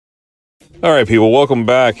All right, people, welcome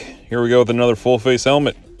back. Here we go with another full face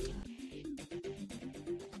helmet.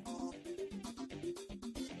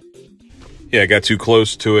 Yeah, I got too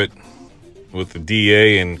close to it with the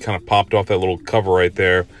DA and kind of popped off that little cover right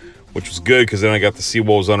there, which was good because then I got to see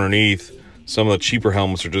what was underneath. Some of the cheaper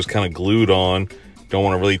helmets are just kind of glued on. Don't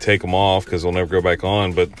want to really take them off because they'll never go back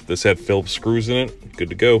on, but this had Phillips screws in it. Good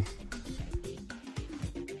to go.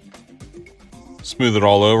 Smooth it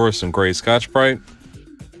all over with some gray Scotch-Brite.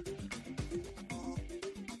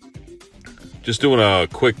 Just doing a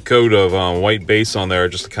quick coat of white base on there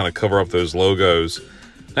just to kind of cover up those logos.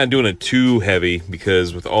 Not doing it too heavy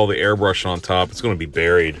because with all the airbrush on top, it's going to be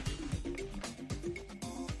buried.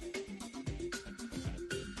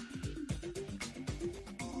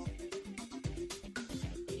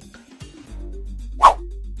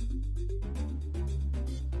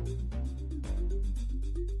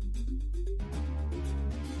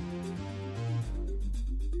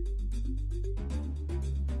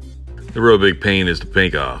 The real big pain is to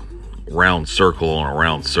make a round circle on a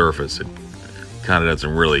round surface. It kind of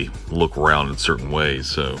doesn't really look round in certain ways,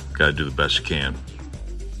 so got to do the best you can.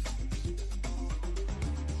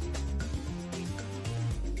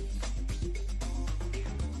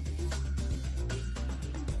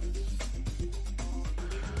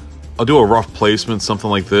 I'll do a rough placement, something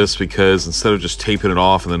like this, because instead of just taping it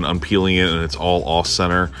off and then unpeeling it and it's all off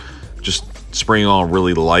center, just spraying on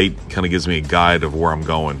really light kind of gives me a guide of where I'm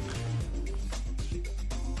going.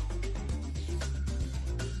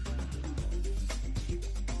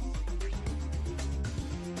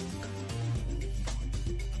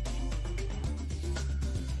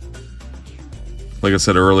 Like I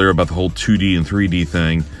said earlier about the whole 2D and 3D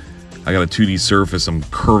thing, I got a 2D surface I'm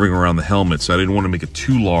curving around the helmet, so I didn't want to make it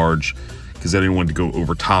too large because I didn't want it to go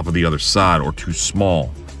over top of the other side, or too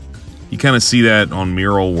small. You kind of see that on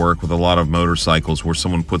mural work with a lot of motorcycles where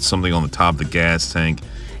someone puts something on the top of the gas tank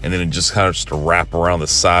and then it just kind of just to wrap around the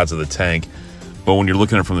sides of the tank. But when you're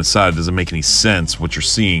looking at it from the side, it doesn't make any sense what you're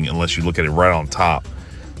seeing unless you look at it right on top.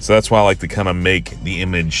 So that's why I like to kind of make the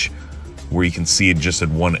image where you can see it just at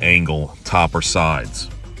one angle, top or sides.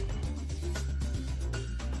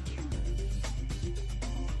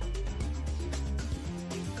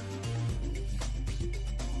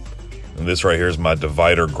 And this right here is my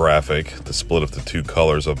divider graphic to split up the two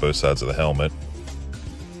colors of both sides of the helmet.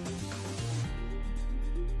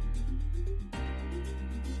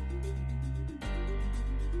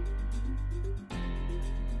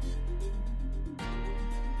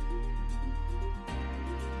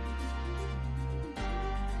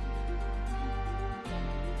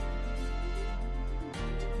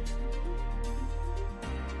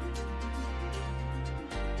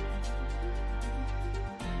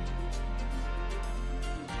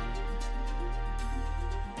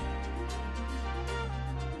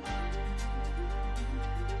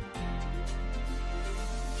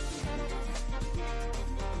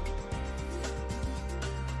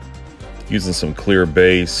 Using some clear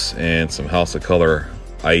base and some House of Color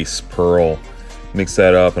ice pearl, mix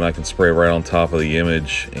that up and I can spray right on top of the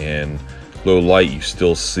image, and low light you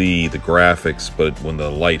still see the graphics, but when the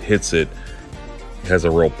light hits it, it has a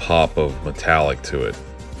real pop of metallic to it.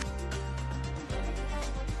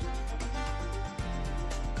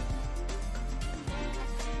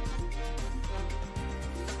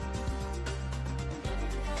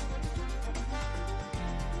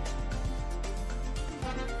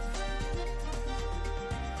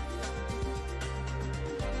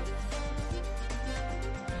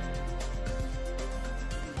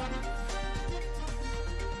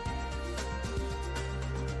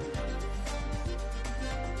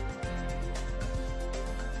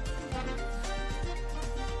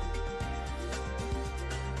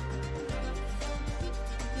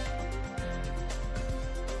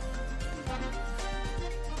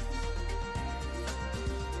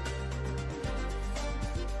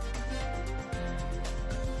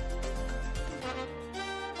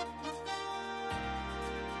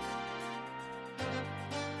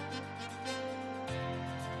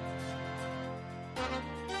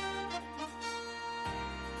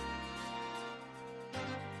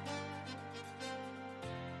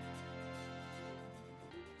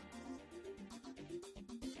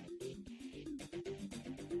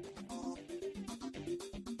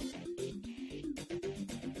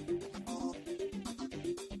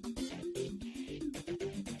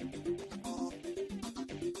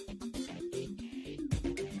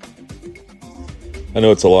 I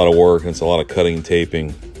know it's a lot of work and it's a lot of cutting and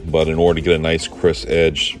taping, but in order to get a nice crisp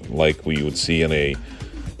edge like we would see in a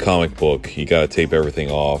comic book, you got to tape everything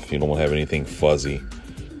off. You don't want to have anything fuzzy.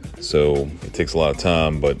 So it takes a lot of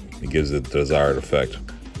time, but it gives it the desired effect.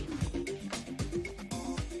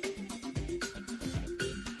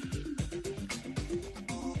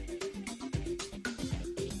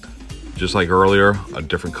 just like earlier, a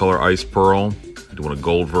different color ice pearl. Doing a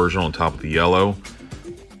gold version on top of the yellow.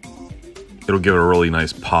 It'll give it a really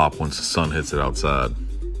nice pop once the sun hits it outside.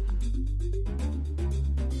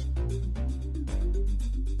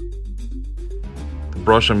 The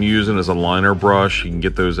brush I'm using is a liner brush. You can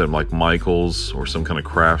get those at like Michael's or some kind of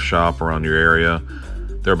craft shop around your area.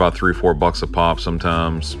 They're about $3 or $4 a pop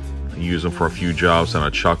sometimes. I use them for a few jobs and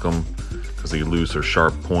I chuck them because they lose their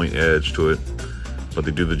sharp point edge to it. But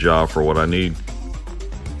they do the job for what I need.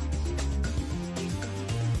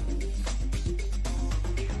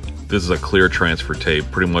 This is a clear transfer tape,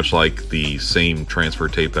 pretty much like the same transfer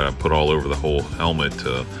tape that I put all over the whole helmet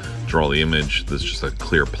to draw the image. This is just a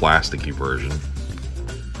clear plasticky version.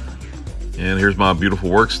 And here's my beautiful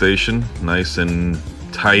workstation, nice and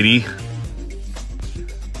tidy.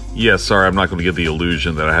 Yeah, sorry, I'm not going to give the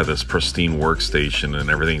illusion that I have this pristine workstation and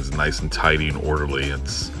everything's nice and tidy and orderly.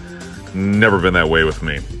 It's never been that way with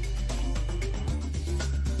me.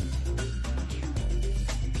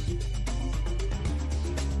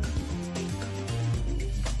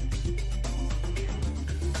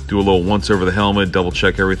 Do a little once over the helmet, double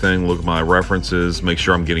check everything, look at my references, make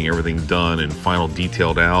sure I'm getting everything done and final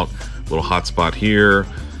detailed out. A little hot spot here,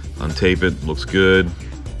 untape it, looks good.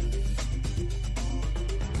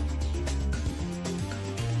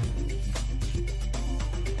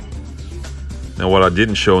 Now what I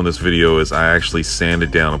didn't show in this video is I actually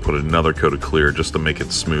sanded down and put another coat of clear just to make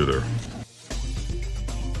it smoother.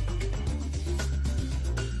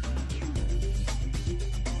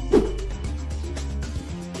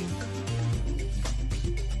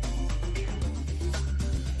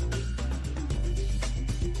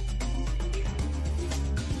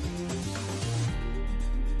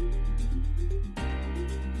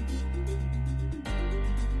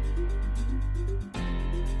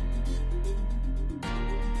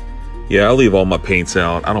 Yeah, I leave all my paints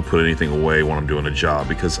out. I don't put anything away when I'm doing a job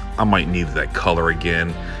because I might need that color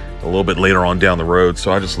again a little bit later on down the road.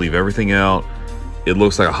 So I just leave everything out. It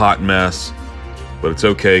looks like a hot mess, but it's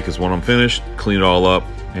okay because when I'm finished, clean it all up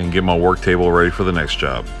and get my work table ready for the next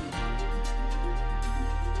job.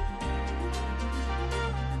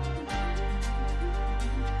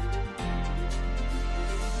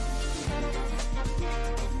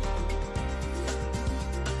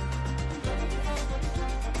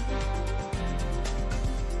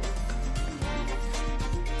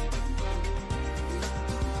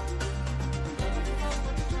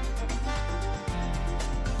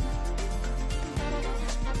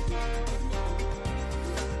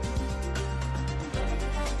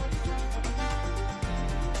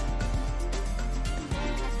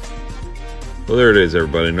 Well, there it is,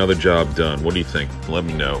 everybody. Another job done. What do you think? Let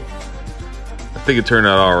me know. I think it turned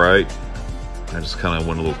out all right. I just kind of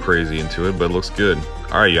went a little crazy into it, but it looks good.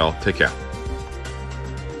 All right, y'all. Take care.